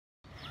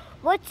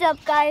What's up,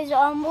 guys?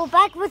 We're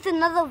back with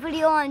another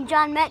video on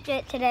John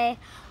Metjet today.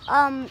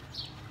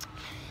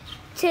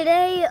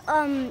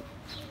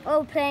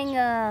 We're playing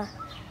a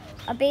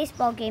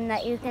baseball game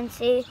that you can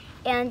see,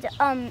 and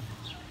I'm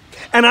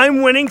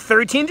winning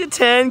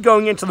 13-10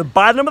 going into the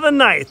bottom of the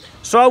ninth.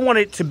 So I want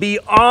it to be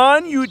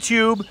on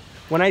YouTube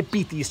when I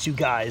beat these two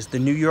guys, the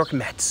New York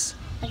Mets.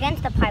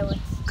 Against the Pirates.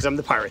 Because I'm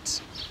the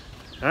Pirates.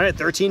 All right,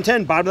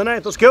 13-10, bottom of the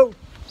ninth. Let's go.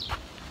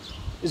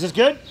 Is this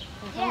good?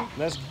 Yeah.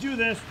 Let's do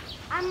this.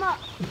 I'm up.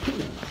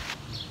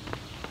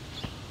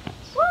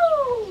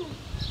 Woo!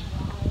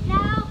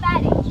 Now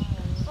batting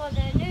for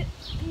the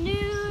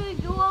New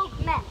York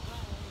Mets.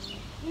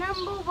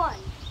 Number 1,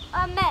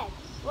 Ahmed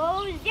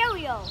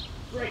Rosario.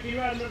 Breaking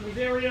right,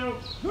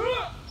 Rosario.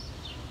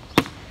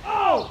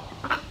 Oh!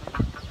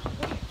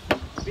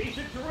 Base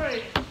it to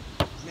right.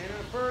 Man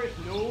on first,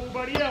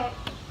 nobody out.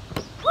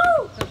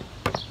 Woo!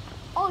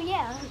 Oh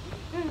yeah.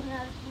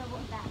 No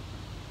one back.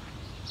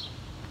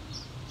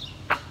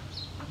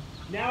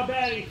 Now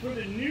batting for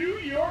the New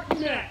York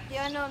Mets. The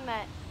unknown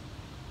Met.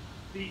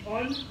 The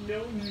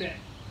unknown Met.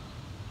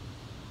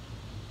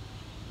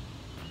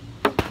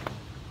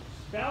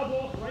 Foul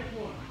ball, right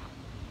one.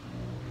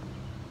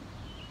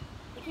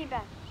 Keep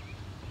back.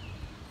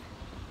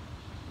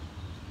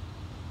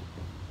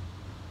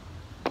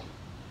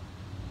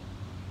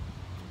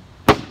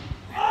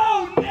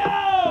 Oh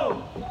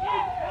no! Get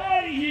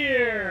out of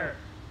here!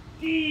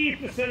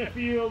 Deep to center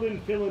field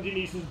in Phil and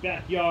Denise's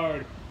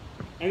backyard.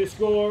 And the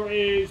score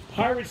is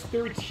Pirates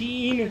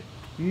 13,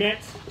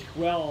 Mets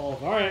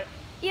 12. All right.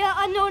 Yeah,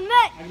 unknown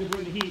Met. I'm going to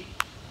bring the heat.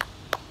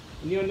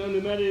 And the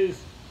unknown Met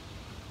is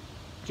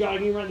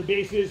jogging around the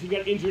bases. He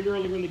got injured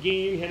earlier in the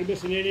game. He had to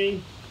miss an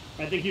inning.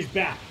 I think he's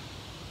back.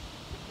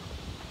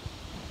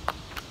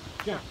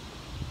 Jump.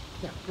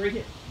 Jump. Right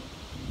here.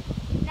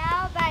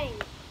 Now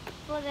batting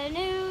for the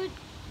New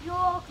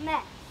York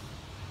Mets.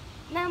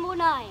 Number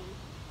 9,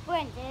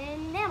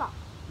 Brendan Nimmo.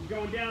 He's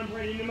going down,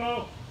 Brandon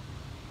Nimmo.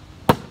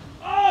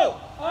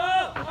 Oh!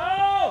 Oh!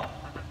 Oh!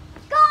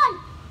 It's gone!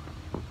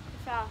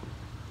 Foul.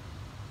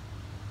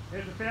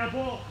 There's a foul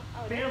ball.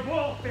 Oh, Foul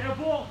ball. Foul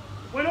ball.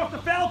 Went off the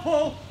foul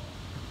pole.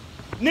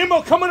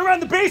 Nimmo coming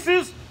around the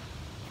bases.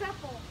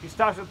 Triple. He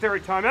stops at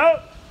third.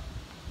 Timeout.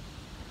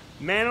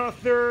 Man on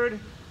third.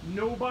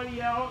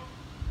 Nobody out.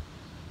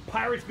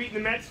 Pirates beating the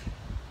Mets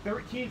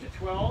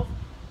 13-12.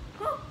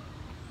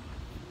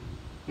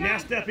 Now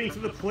stepping to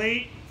the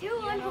plate. Two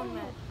unknown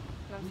Met.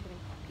 No, I'm just kidding.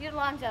 Pete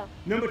Alonso.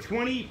 Number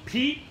 20,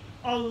 Pete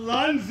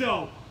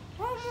Alonso.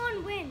 Home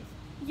run wins.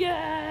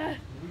 Yeah. Here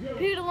we go.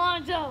 Pete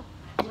Alonso.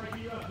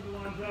 Breaking you up, Pete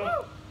Alonso.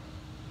 Woo.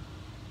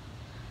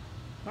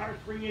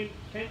 Pirates bring in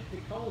Kent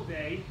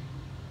DeColday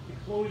to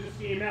close this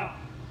game out.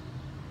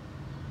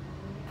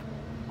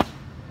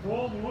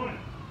 12-1.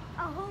 A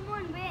home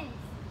run wins.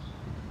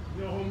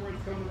 No home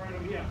runs coming right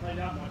over here. Play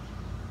that much.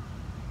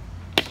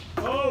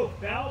 Oh,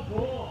 foul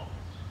ball.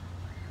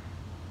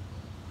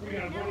 We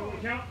got a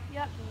 1-1 count.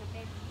 Yep.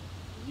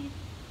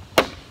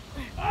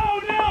 Oh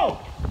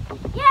no!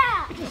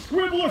 Yeah. It's a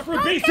scribbler for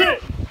a base no.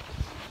 hit.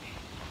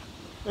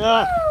 Woo!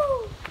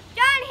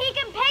 John, he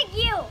can peg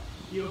you.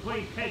 You were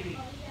playing Peggy.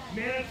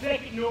 Man at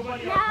second,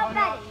 nobody Now out.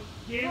 batting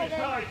Game for is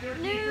tied, the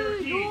 13-13.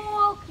 New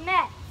York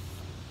Mets.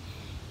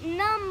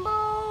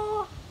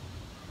 Number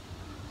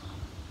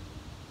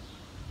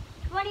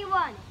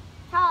 21,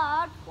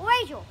 Todd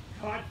Frazier.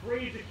 Todd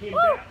Frazier came Woo.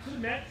 back to the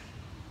Mets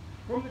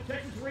from the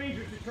Texas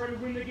Rangers to try to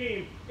win the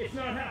game. It's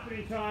not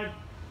happening, Todd.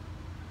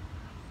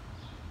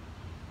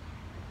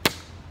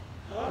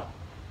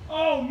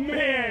 Oh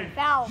man!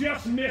 Foul.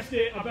 Just missed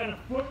it. About a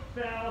foot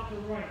foul to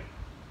right.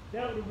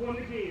 That would have won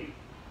the game.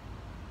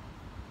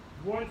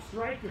 One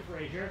strike to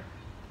Frazier.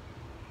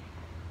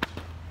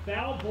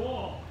 Foul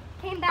ball.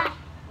 Came back.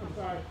 I'm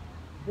sorry.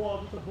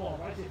 Ball, just a ball.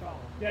 Why did I say foul?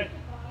 Dead.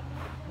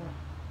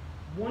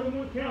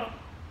 1-1 count.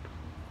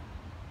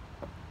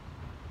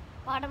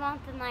 Bottom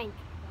of the ninth.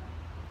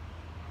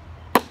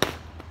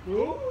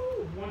 Ooh,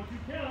 1-2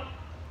 count.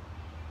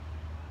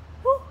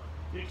 Woo.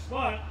 Big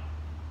spot.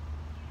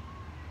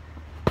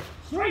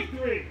 Strike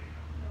 3.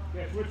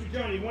 That's Richard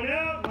Johnny. One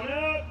out, one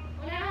out.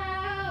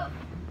 No.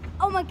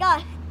 Oh my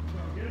God.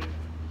 Good.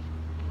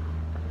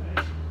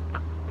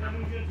 That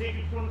one's going to take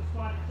it from the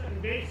spot at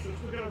second base. So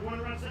still got a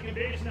runner on second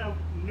base now.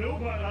 No,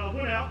 but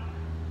one out.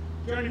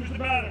 Johnny, who's the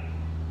batter?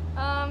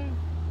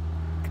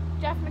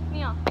 Jeff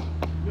McNeil.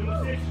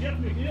 Number 6, Jeff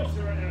McNeil,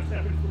 sir, right now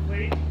stepping to the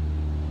plate.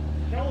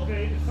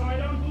 Elevate the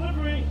sidearm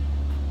delivery.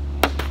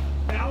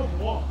 Foul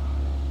ball.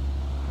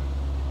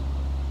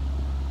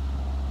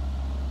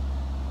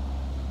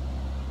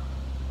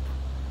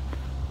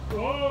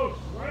 Oh,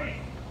 strike.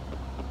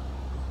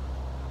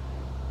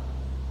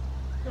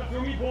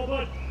 Throw me ball,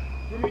 bud.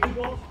 Throw me 2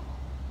 balls.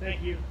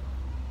 Thank you.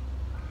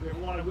 We have a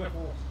lot of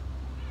whiffles.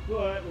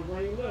 But we're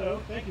running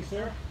low. Thank you,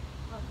 sir.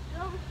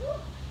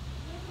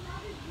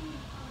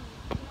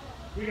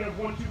 We got a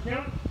 1-2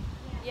 count?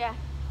 Yeah.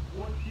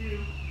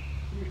 1-2.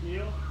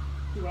 McNeil.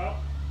 2 out.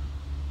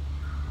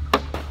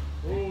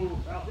 Oh,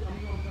 foul tip.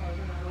 I'm sorry,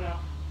 one out.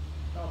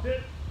 Foul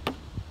tip.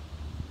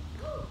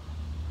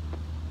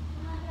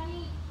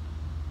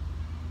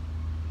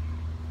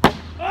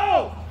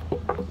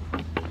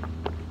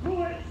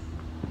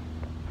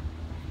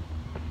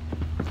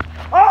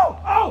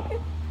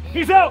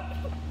 He's out.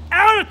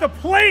 Out at the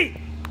plate.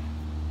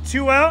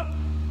 2 out.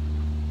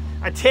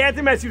 I tagged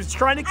him as he was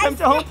trying to come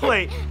to home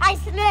plate. I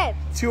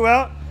slipped. 2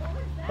 out.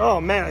 Oh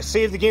man, I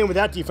saved the game with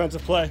that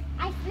defensive play.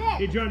 I slipped.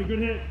 Hey Johnny, good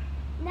hit.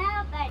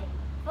 Now batting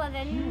for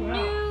the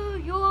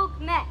New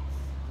York Mets.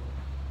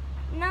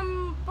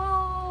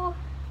 Number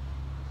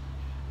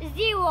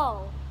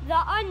 0, the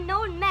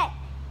unknown Met.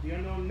 The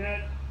unknown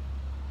Met.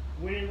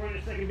 Winning run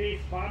at second base,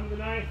 bottom of the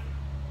ninth.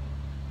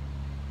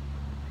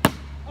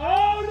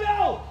 Oh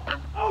no!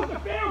 Oh, it's a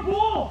fair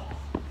ball!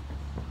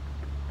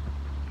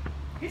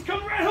 He's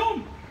coming right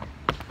home!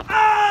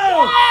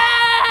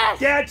 Oh! Yes!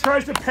 Dad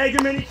tries to peg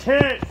him and he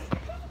can't.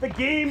 The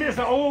game is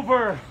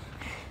over.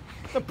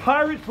 The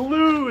Pirates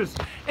lose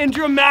in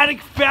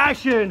dramatic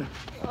fashion.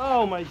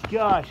 Oh my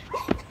gosh.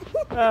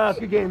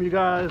 Good game, you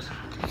guys.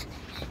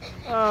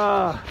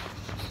 A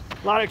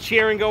lot of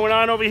cheering going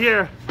on over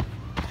here.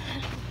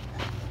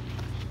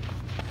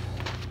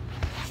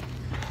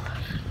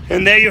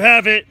 And there you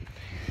have it.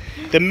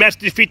 The Mets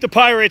defeat the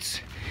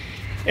Pirates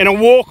in a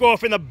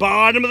walk-off in the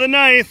bottom of the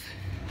ninth.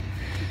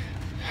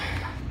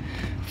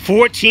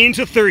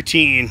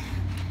 14-13.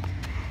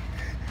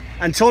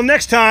 Until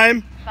next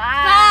time.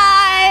 Bye.